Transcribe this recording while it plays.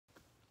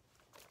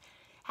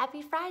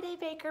Happy Friday,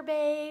 Baker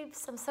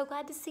Babes. I'm so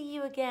glad to see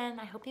you again.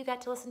 I hope you got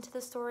to listen to the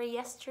story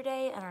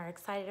yesterday and are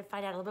excited to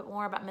find out a little bit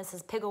more about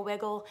Mrs. Piggle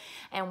Wiggle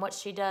and what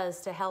she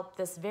does to help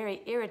this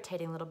very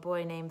irritating little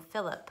boy named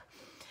Philip.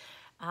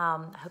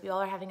 I hope you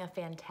all are having a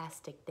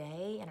fantastic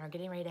day and are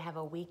getting ready to have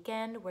a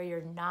weekend where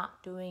you're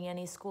not doing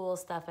any school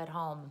stuff at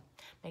home.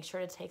 Make sure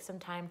to take some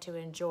time to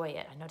enjoy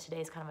it. I know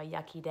today's kind of a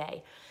yucky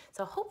day.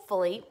 So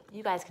hopefully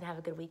you guys can have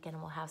a good weekend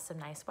and we'll have some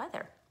nice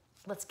weather.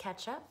 Let's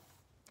catch up.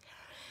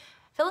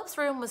 Philip's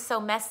room was so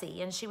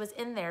messy, and she was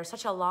in there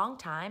such a long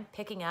time,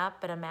 picking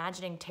up and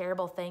imagining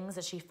terrible things,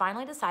 that she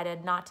finally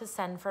decided not to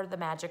send for the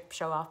magic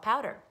show-off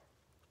powder.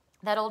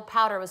 That old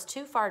powder was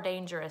too far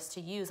dangerous to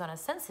use on a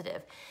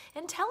sensitive,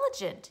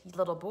 intelligent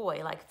little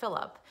boy like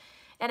Philip.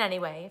 And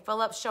anyway,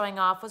 Philip's showing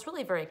off was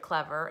really very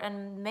clever,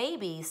 and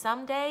maybe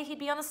someday he'd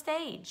be on a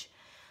stage.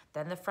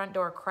 Then the front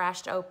door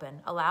crashed open.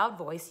 A loud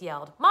voice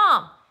yelled,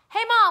 "Mom!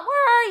 Hey, Mom,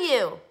 where are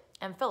you?"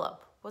 And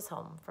Philip was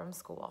home from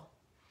school.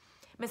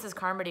 Mrs.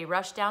 Carmody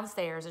rushed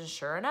downstairs, and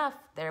sure enough,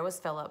 there was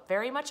Philip,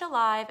 very much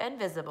alive and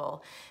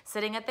visible,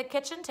 sitting at the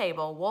kitchen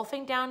table,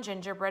 wolfing down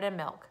gingerbread and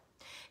milk.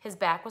 His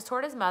back was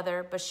toward his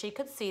mother, but she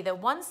could see that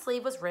one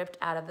sleeve was ripped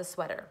out of the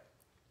sweater.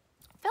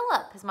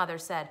 "Philip," his mother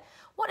said,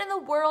 "what in the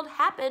world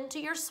happened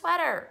to your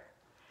sweater?"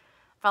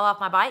 "Fell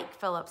off my bike,"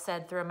 Philip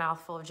said through a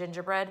mouthful of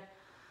gingerbread.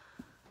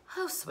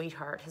 "Oh,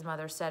 sweetheart," his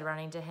mother said,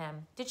 running to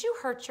him. "Did you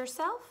hurt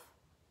yourself?"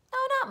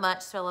 "Oh, not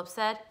much," Philip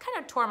said. "Kind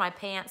of tore my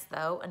pants,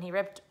 though," and he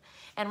ripped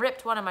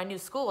one of my new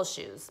school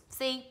shoes.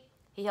 "See?"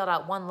 He held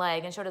out one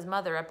leg and showed his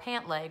mother a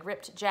pant leg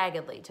ripped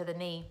jaggedly to the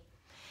knee.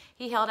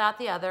 He held out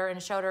the other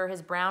and showed her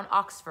his brown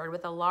Oxford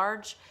with a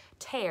large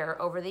tear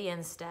over the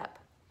instep.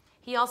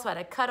 He also had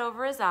a cut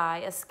over his eye,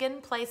 a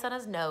skin place on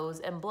his nose,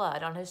 and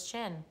blood on his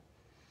chin.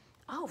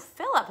 "Oh,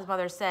 Philip," his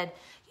mother said,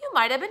 "you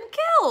might have been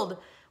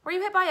killed. Were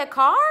you hit by a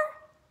car?"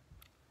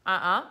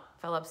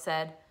 Philip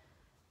said.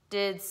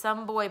 "Did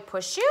some boy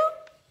push you?"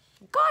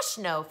 "Gosh,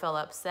 no,"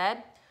 Philip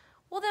said.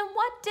 "Well, then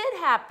what did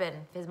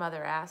happen?" his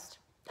mother asked.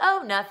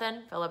 "Oh,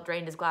 nothing." Philip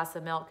drained his glass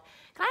of milk.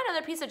 "Can I have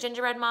another piece of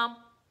gingerbread,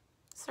 Mom?"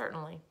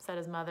 "Certainly," said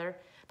his mother.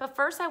 "But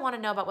first I want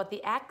to know about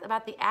the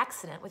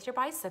accident with your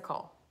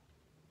bicycle."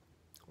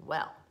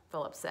 "Well,"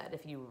 Philip said,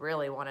 "if you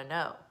really want to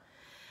know.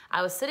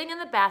 I was sitting in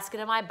the basket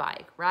of my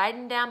bike,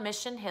 riding down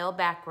Mission Hill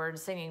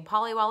backwards, singing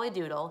Polly Wolly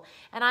Doodle,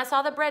 and I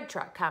saw the bread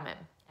truck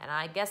coming. And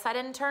I guess I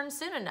didn't turn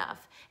soon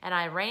enough, and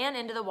I ran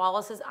into the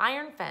Wallace's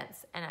iron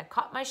fence, and I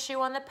caught my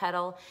shoe on the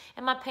pedal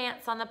and my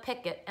pants on the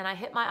picket, and I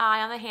hit my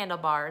eye on the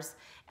handlebars,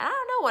 and I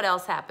don't know what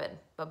else happened.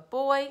 But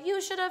boy, you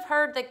should have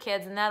heard the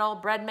kids and that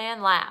old bread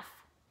man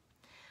laugh."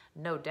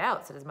 "No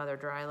doubt," said his mother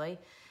dryly.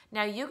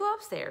 "Now you go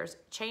upstairs,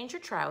 change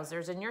your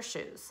trousers and your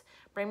shoes.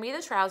 Bring me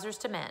the trousers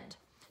to mend.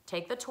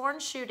 Take the torn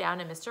shoe down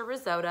to Mr.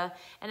 Risotto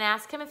and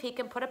ask him if he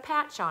can put a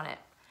patch on it.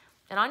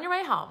 And on your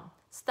way home,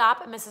 stop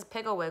at Mrs.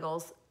 Piggle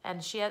Wiggle's, and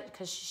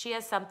because she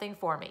has something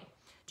for me.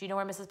 Do you know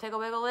where Mrs. Piggle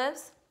Wiggle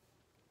lives?"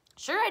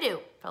 "Sure I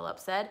do," Philip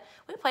said.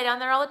 "We play down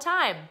there all the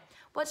time.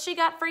 What's she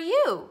got for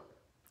you?"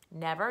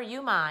 "Never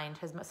you mind,"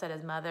 said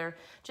his mother.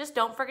 "Just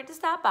don't forget to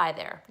stop by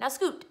there. Now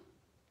scoot."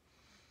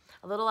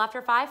 A little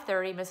after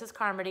 5:30, Mrs.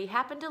 Carmody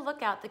happened to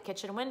look out the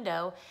kitchen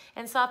window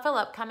and saw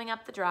Philip coming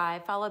up the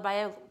drive, followed by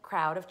a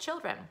crowd of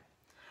children.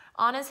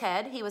 On his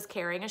head, he was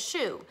carrying a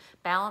shoe.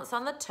 Balanced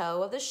on the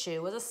toe of the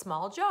shoe was a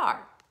small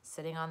jar.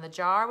 Sitting on the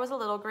jar was a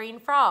little green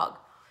frog.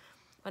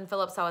 When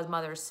Philip saw his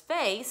mother's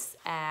face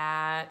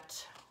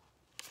at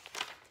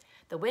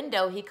the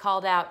window, he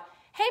called out,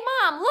 "Hey,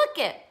 Mom, look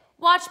it!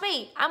 Watch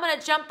me. I'm going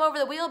to jump over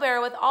the wheelbarrow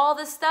with all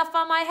this stuff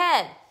on my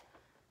head."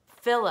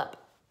 "Philip,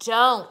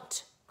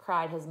 don't!"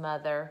 cried his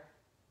mother.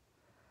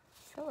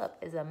 Philip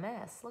is a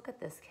mess. Look at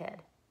this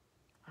kid.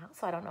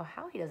 Also, I don't know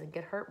how he doesn't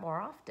get hurt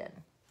more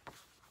often.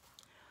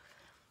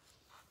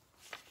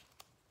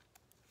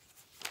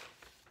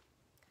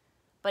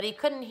 But he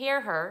couldn't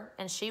hear her,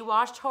 and she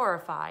watched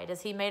horrified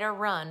as he made a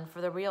run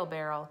for the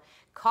wheelbarrow,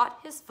 caught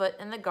his foot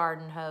in the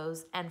garden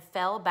hose, and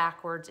fell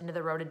backwards into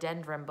the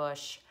rhododendron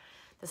bush.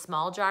 The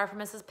small jar from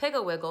Mrs.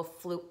 Piggle Wiggle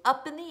flew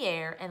up in the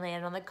air and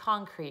landed on the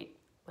concrete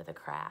with a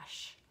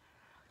crash.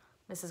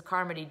 Mrs.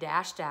 Carmody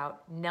dashed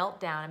out, knelt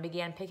down, and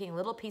began picking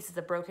little pieces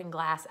of broken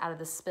glass out of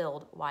the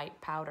spilled white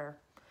powder.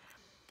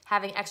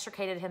 Having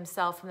extricated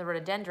himself from the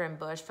rhododendron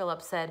bush,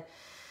 Philip said,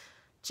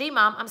 "Gee,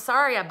 Mom, I'm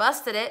sorry I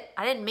busted it.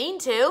 I didn't mean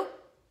to."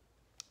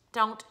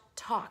 "Don't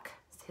talk,"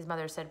 his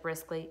mother said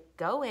briskly.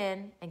 "Go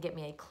in and get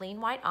me a clean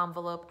white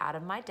envelope out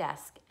of my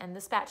desk and the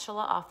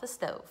spatula off the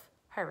stove.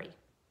 Hurry."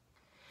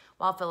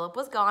 While Philip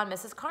was gone,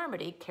 Mrs.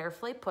 Carmody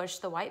carefully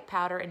pushed the white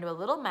powder into a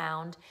little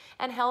mound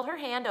and held her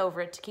hand over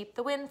it to keep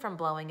the wind from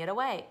blowing it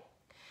away.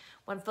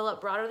 When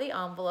Philip brought her the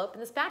envelope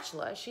and the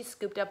spatula, she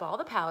scooped up all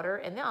the powder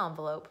in the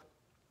envelope,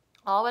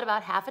 all but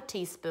about half a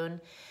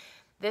teaspoon.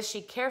 This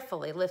she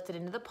carefully lifted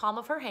into the palm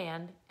of her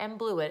hand and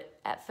blew it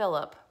at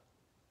Philip.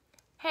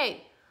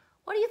 "Hey,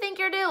 what do you think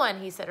you're doing?"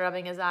 he said,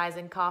 rubbing his eyes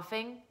and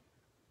coughing.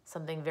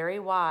 "Something very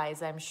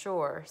wise, I'm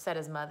sure," said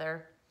his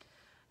mother.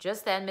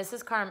 Just then,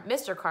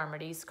 Mr.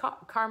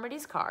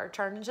 Carmody's car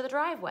turned into the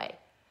driveway.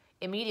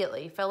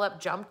 Immediately, Philip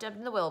jumped up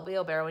in the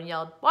wheelbarrow and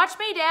yelled, "Watch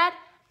me, Dad.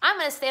 I'm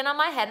going to stand on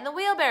my head in the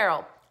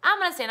wheelbarrow. I'm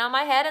going to stand on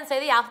my head and say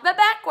the alphabet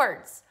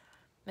backwards."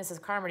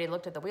 Mrs. Carmody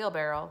looked at the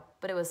wheelbarrow,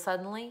 but it was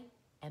suddenly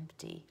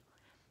empty.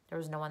 There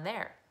was no one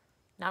there.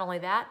 Not only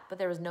that, but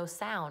there was no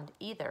sound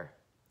either.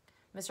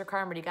 Mr.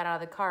 Carmody got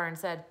out of the car and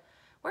said,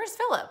 "Where's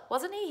Philip?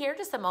 Wasn't he here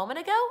just a moment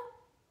ago?"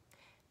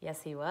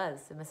 "Yes, he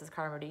was," said Mrs.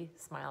 Carmody,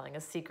 smiling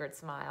a secret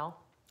smile.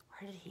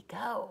 "Where did he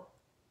go?"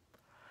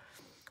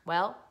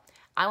 "Well,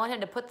 I want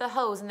him to put the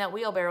hose in that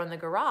wheelbarrow in the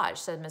garage,"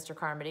 said Mr.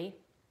 Carmody.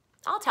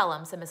 "I'll tell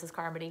him," said Mrs.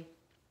 Carmody.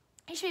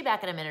 "He should be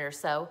back in a minute or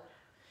so."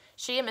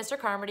 She and Mr.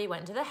 Carmody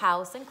went into the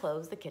house and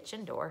closed the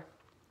kitchen door.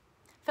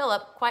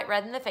 Philip, quite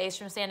red in the face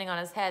from standing on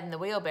his head in the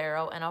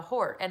wheelbarrow and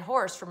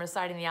hoarse from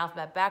reciting the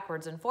alphabet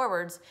backwards and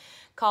forwards,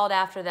 called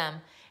after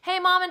them, "Hey,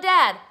 Mom and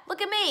Dad,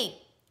 look at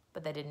me!"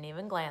 But they didn't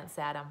even glance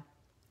at him.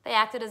 They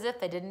acted as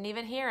if they didn't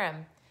even hear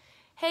him.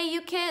 "Hey,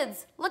 you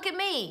kids, look at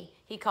me!"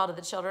 he called to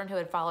the children who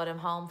had followed him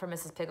home from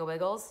Mrs.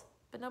 Pigglewiggle's.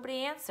 But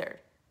nobody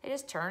answered. They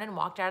just turned and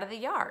walked out of the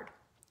yard.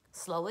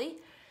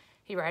 Slowly,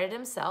 he righted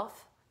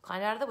himself,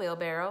 climbed out of the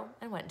wheelbarrow,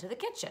 and went into the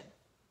kitchen.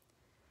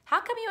 "How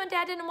come you and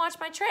Dad didn't watch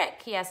my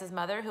trick?" he asked his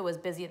mother, who was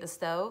busy at the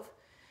stove.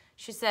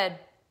 She said,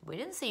 "We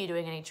didn't see you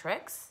doing any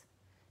tricks.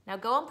 Now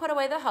go and put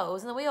away the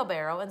hose in the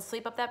wheelbarrow and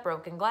sweep up that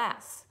broken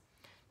glass.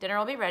 Dinner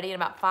will be ready in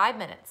about 5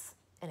 minutes,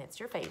 and it's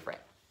your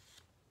favorite."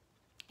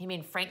 "You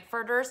mean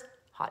frankfurters,"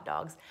 hot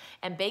dogs,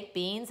 "and baked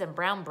beans and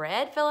brown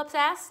bread?" Philip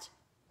asked.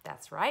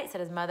 "That's right,"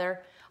 said his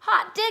mother.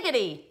 "Hot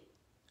diggity,"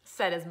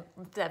 said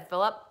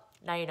Philip.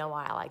 Now you know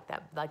why I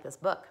like this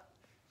book.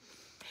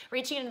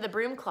 Reaching into the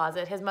broom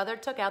closet, his mother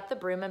took out the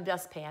broom and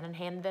dustpan and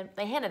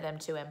handed them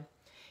to him.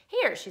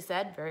 "Here," she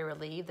said, very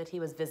relieved that he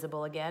was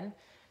visible again.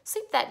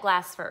 "Sweep that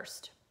glass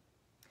first."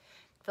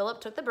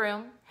 Philip took the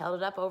broom,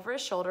 held it up over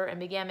his shoulder, and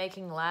began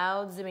making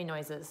loud, zoomy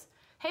noises.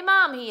 "Hey,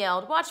 Mom," he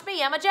yelled, "watch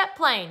me, I'm a jet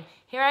plane.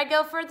 Here I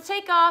go for the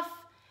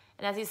takeoff."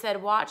 And as he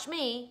said, "Watch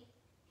me,"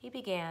 he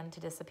began to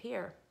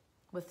disappear.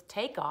 With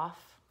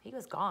takeoff, he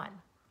was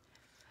gone.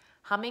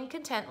 Humming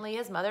contentedly,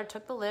 his mother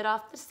took the lid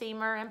off the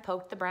steamer and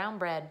poked the brown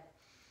bread.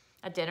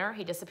 At dinner,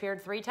 he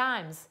disappeared 3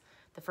 times.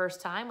 The first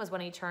time was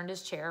when he turned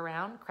his chair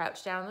around,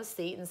 crouched down on the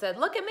seat, and said,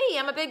 "Look at me,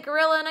 I'm a big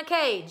gorilla in a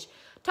cage.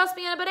 Toss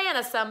me in a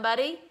banana,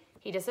 somebody."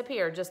 He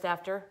disappeared just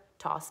after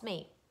 "toss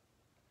me."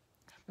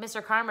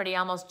 Mr. Carmody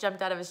almost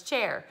jumped out of his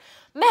chair.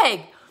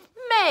 "Meg!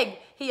 Meg!"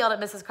 he yelled at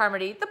Mrs.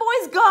 Carmody. "The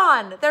boy's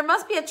gone! There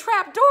must be a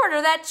trap door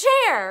under that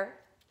chair!"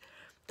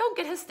 "Don't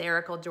get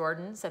hysterical,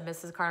 Jordan," said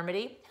Mrs.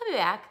 Carmody. "He'll be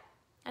back."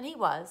 And he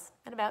was,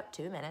 in about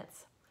 2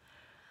 minutes.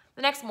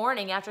 The next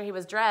morning, after he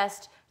was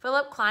dressed,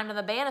 Philip climbed on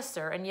the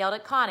banister and yelled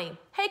at Connie,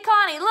 "Hey,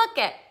 Connie, look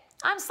it!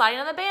 I'm sliding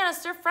on the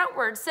banister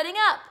frontward, sitting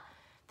up."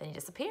 Then he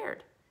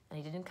disappeared, and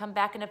he didn't come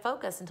back into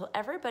focus until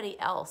everybody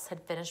else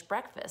had finished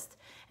breakfast,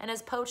 and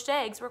his poached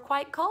eggs were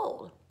quite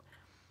cold.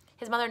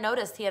 His mother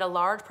noticed he had a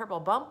large purple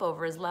bump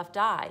over his left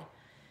eye.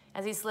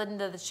 As he slid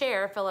into the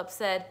chair, Philip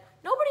said,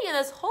 "Nobody in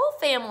this whole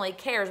family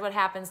cares what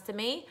happens to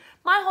me.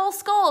 My whole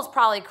skull is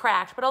probably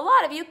cracked, but a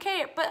lot of you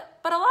care.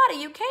 But a lot of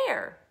you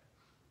care.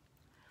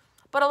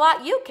 But a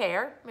lot you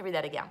care." Let me read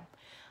that again.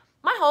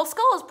 "My whole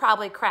skull is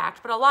probably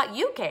cracked, but a lot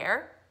you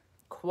care."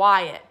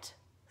 "Quiet,"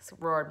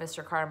 roared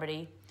Mr.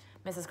 Carmody.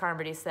 Mrs.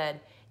 Carmody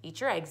said,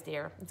 "Eat your eggs,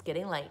 dear. It's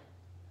getting late."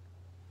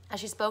 As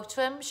she spoke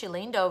to him, she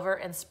leaned over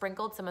and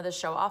sprinkled some of the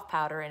show-off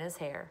powder in his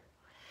hair.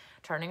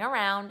 Turning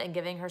around and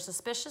giving her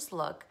suspicious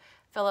look,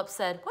 Philip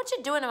said, "What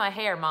you doing to my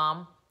hair,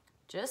 Mom?"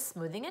 "Just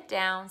smoothing it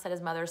down," said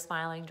his mother,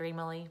 smiling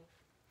dreamily.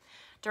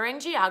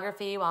 During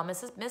geography, while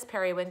Miss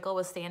Periwinkle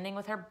was standing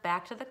with her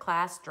back to the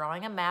class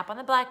drawing a map on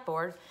the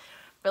blackboard,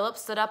 Philip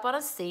stood up on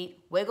his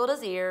seat, wiggled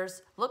his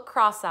ears, looked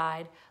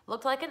cross-eyed,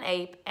 looked like an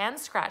ape, and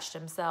scratched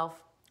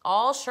himself.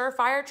 All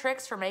surefire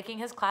tricks for making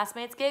his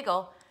classmates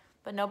giggle,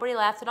 but nobody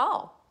laughed at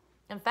all.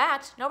 In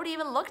fact, nobody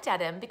even looked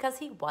at him because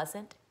he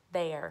wasn't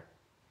there.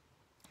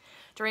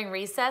 During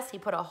recess, he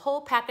put a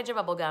whole package of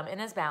bubble gum in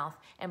his mouth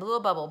and blew a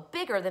bubble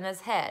bigger than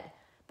his head.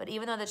 But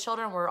even though the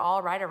children were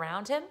all right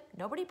around him,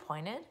 nobody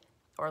pointed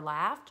or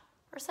laughed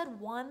or said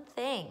one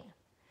thing.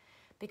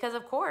 Because,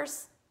 of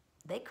course,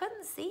 they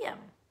couldn't see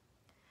him.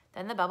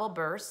 Then the bubble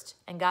burst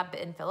and got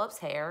in Philip's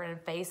hair and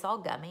face all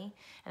gummy.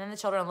 And then the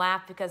children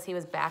laughed because he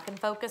was back in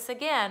focus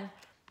again.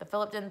 But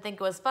Philip didn't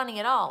think it was funny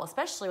at all,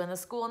 especially when the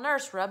school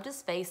nurse rubbed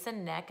his face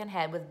and neck and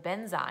head with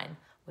benzine,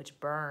 which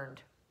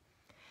burned.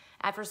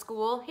 After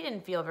school, he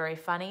didn't feel very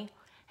funny.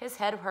 His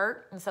head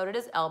hurt, and so did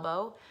his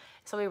elbow,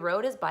 so he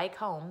rode his bike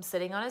home,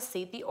 sitting on his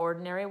seat the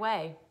ordinary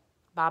way.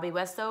 Bobby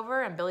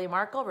Westover and Billy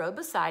Markle rode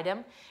beside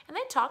him, and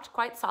they talked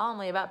quite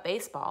solemnly about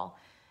baseball,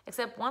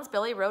 except once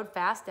Billy rode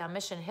fast down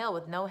Mission Hill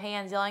with no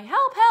hands, yelling,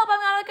 "Help, help, I'm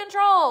out of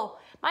control!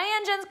 My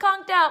engine's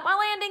conked out, my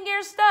landing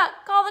gear's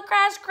stuck, call the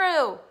crash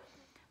crew!"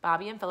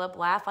 Bobby and Philip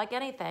laughed like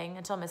anything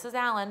until Mrs.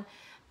 Allen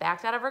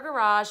backed out of her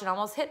garage and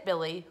almost hit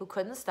Billy, who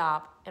couldn't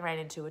stop, and ran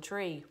into a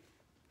tree.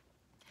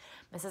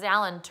 Mrs.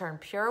 Allen turned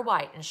pure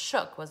white and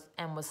shook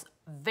and was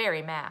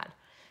very mad.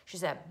 She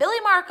said, "Billy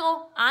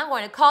Markle, I'm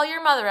going to call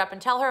your mother up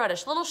and tell her what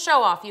a little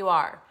show-off you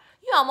are.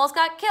 You You almost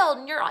got killed,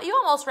 and you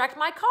almost wrecked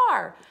my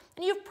car,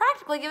 and you've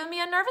practically given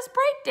me a nervous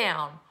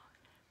breakdown.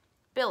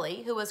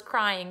 Billy, who was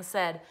crying,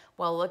 said,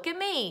 well, look at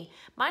me.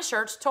 My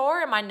shirt's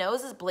tore, and my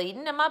nose is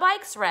bleeding, and my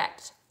bike's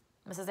wrecked.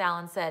 Mrs.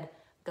 Allen said,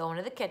 go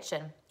into the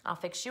kitchen. I'll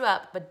fix you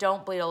up, but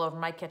don't bleed all over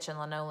my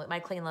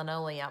clean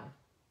linoleum.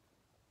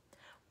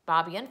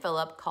 Bobby and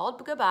Philip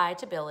called goodbye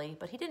to Billy,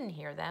 but he didn't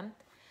hear them.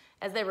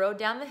 As they rode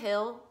down the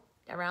hill,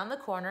 around the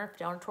corner,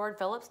 down toward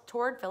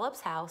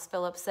Philip's house,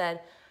 Philip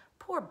said,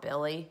 poor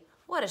Billy,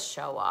 what a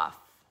show-off.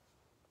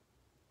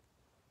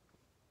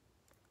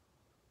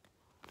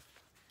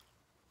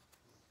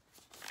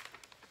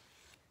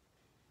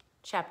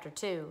 Chapter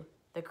 2,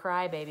 The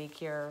Crybaby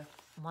Cure.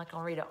 I'm not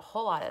going to read a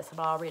whole lot of this,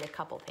 but I'll read a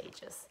couple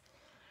pages.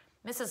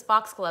 Mrs.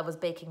 Foxglove was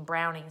baking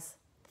brownies.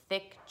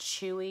 Thick,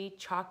 chewy,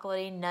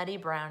 chocolatey, nutty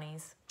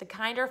brownies. The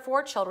kind her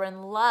 4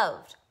 children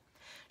loved.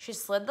 She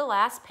slid the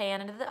last pan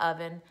into the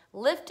oven,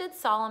 lifted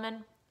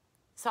Solomon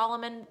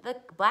the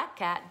black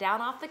cat down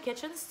off the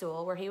kitchen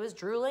stool where he was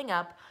drooling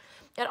up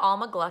at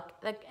Alma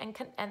Gluck and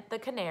the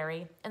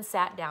canary, and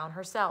sat down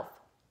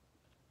herself.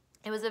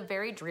 It was a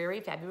very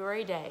dreary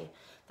February day.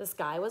 The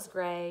sky was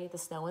gray, the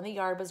snow in the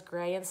yard was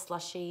gray and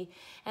slushy,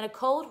 and a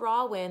cold,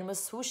 raw wind was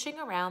swooshing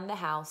around the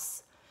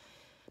house.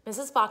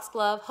 Mrs.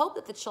 Foxglove hoped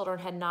that the children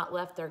had not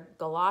left their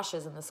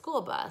galoshes in the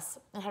school bus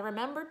and had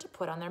remembered to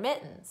put on their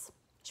mittens.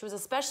 She was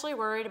especially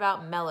worried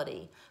about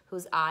Melody,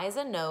 whose eyes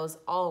and nose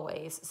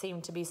always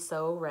seemed to be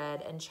so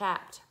red and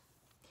chapped.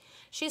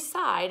 She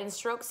sighed and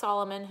stroked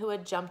Solomon, who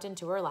had jumped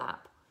into her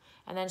lap,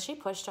 and then she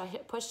pushed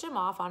him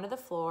off onto the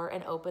floor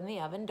and opened the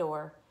oven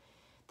door.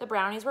 The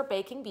brownies were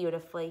baking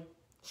beautifully.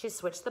 She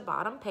switched the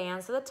bottom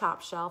pans to the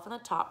top shelf and the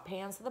top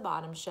pans to the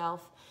bottom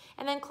shelf,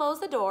 and then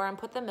closed the door and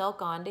put the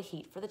milk on to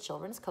heat for the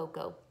children's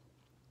cocoa.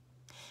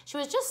 She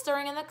was just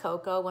stirring in the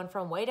cocoa when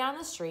from way down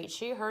the street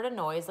she heard a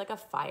noise like a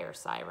fire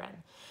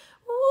siren.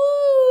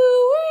 Woo-wee-bah!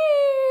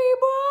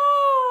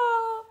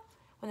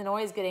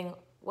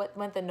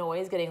 Went the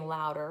noise getting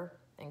louder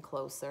and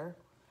closer.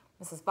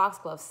 Mrs.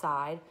 Foxglove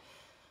sighed,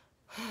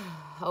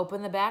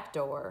 opened the back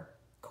door.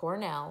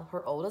 Cornell,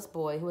 her oldest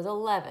boy, who was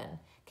 11,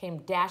 came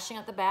dashing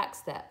up the back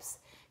steps,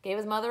 gave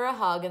his mother a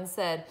hug, and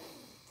said,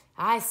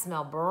 I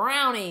smell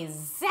brownies,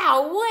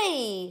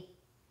 zowie!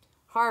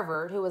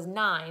 Harvard, who was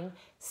 9,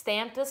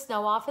 stamped the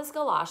snow off his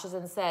galoshes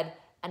and said,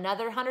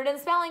 another 100 in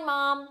spelling,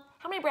 Mom.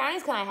 How many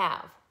brownies can I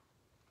have?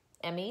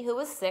 Emmy, who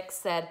was 6,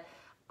 said,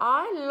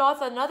 I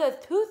lost another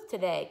tooth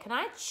today. Can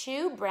I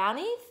chew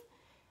brownies?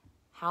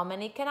 How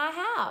many can I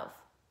have?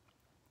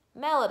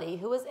 Melody,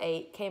 who was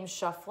 8, came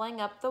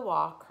shuffling up the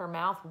walk, her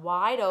mouth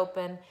wide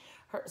open,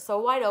 so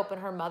wide open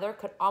her mother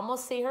could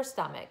almost see her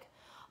stomach.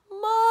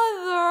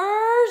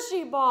 Mother,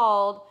 she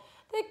bawled,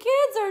 the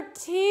kids are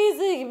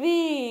teasing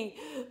me.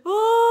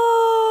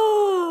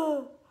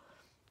 Oh.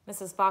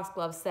 Mrs.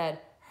 Foxglove said,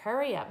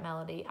 hurry up,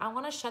 Melody. I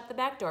want to shut the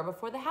back door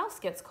before the house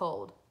gets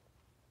cold.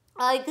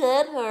 I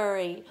can't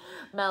hurry,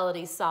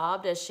 Melody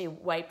sobbed as she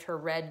wiped her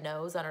red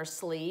nose on her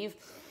sleeve.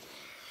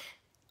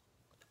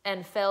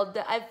 And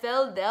I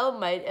fell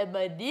down and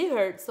my knee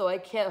hurts, so I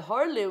can't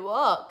hardly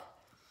walk.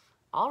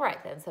 All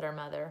right then, said her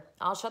mother.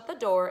 I'll shut the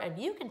door and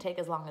you can take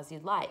as long as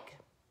you'd like.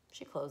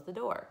 She closed the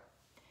door.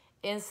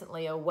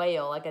 Instantly, a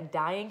wail like a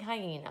dying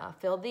hyena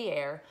filled the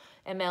air,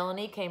 and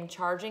Melanie came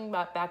charging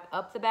back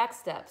up the back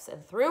steps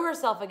and threw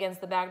herself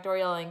against the back door,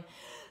 yelling,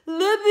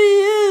 Let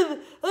me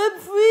in! I'm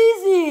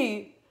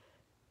freezing!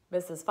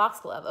 Mrs.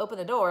 Foxglove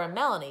opened the door, and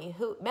Melody,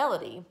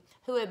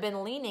 who had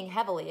been leaning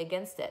heavily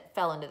against it,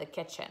 fell into the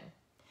kitchen.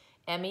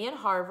 Emmy and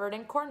Harvard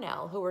and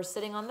Cornell, who were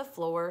sitting on the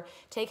floor,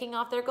 taking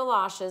off their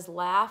galoshes,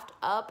 laughed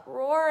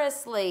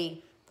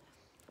uproariously.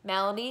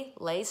 Melody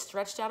lay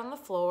stretched out on the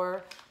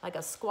floor like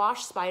a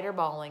squash spider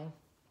bawling.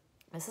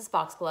 Mrs.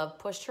 Foxglove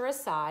pushed her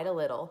aside a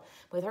little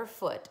with her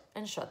foot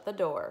and shut the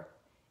door.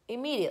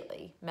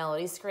 Immediately,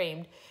 Melody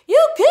screamed,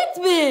 You kicked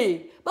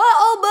me!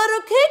 My old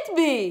mother kicked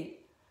me!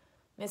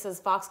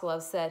 Mrs.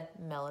 Foxglove said,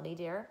 Melody,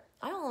 dear,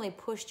 I only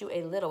pushed you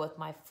a little with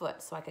my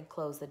foot so I could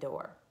close the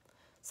door.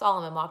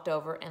 Solomon walked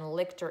over and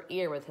licked her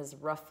ear with his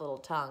rough little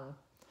tongue.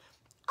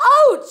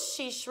 Ouch!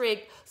 She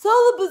shrieked.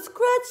 Solomon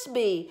scratched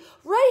me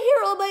right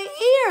here on my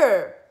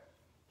ear.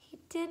 He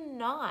did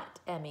not,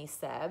 Emmy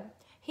said.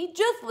 He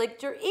just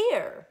licked your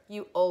ear,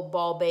 you old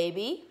ball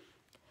baby.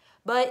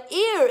 My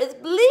ear is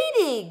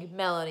bleeding,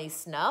 Melanie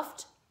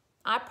snuffed.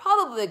 I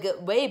probably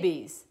get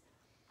rabies.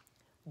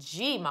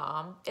 Gee,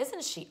 Mom,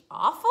 isn't she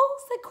awful?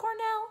 Said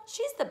Cornell.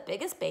 She's the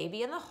biggest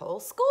baby in the whole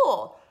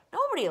school.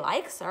 Nobody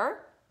likes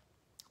her.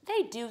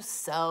 They do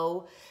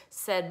so,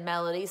 said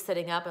Melody,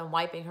 sitting up and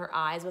wiping her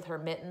eyes with her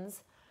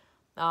mittens.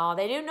 Oh,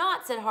 they do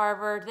not, said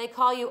Harvard. They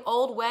call you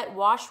old wet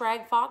wash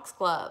rag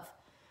foxglove.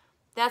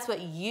 That's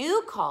what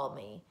you call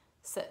me,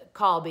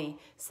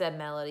 said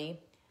Melody.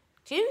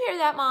 Do you hear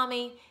that,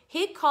 Mommy?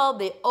 He called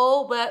me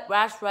old wet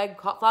wash rag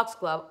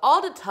foxglove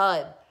all the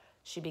time.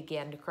 She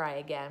began to cry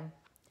again.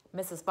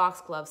 Mrs.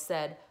 Foxglove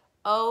said,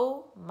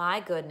 Oh, my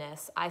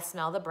goodness, I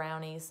smell the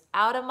brownies.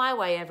 Out of my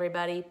way,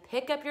 everybody.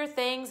 Pick up your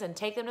things and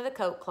take them to the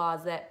coat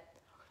closet.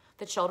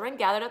 The children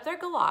gathered up their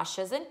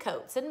galoshes and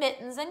coats and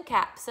mittens and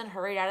caps and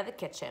hurried out of the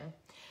kitchen.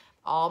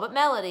 All but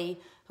Melody,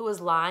 who was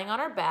lying on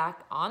her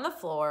back on the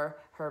floor,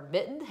 her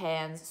mittened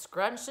hands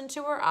scrunched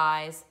into her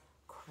eyes,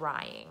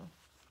 crying.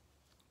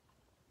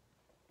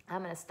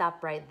 I'm going to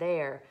stop right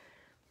there.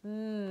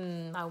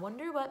 I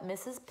wonder what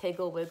Mrs.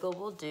 Piggle Wiggle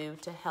will do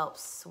to help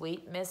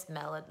sweet Miss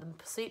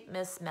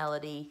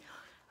Melody,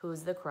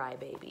 who's the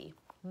crybaby.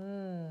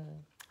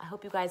 I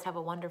hope you guys have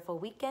a wonderful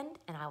weekend,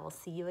 and I will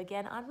see you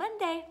again on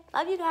Monday.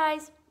 Love you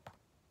guys.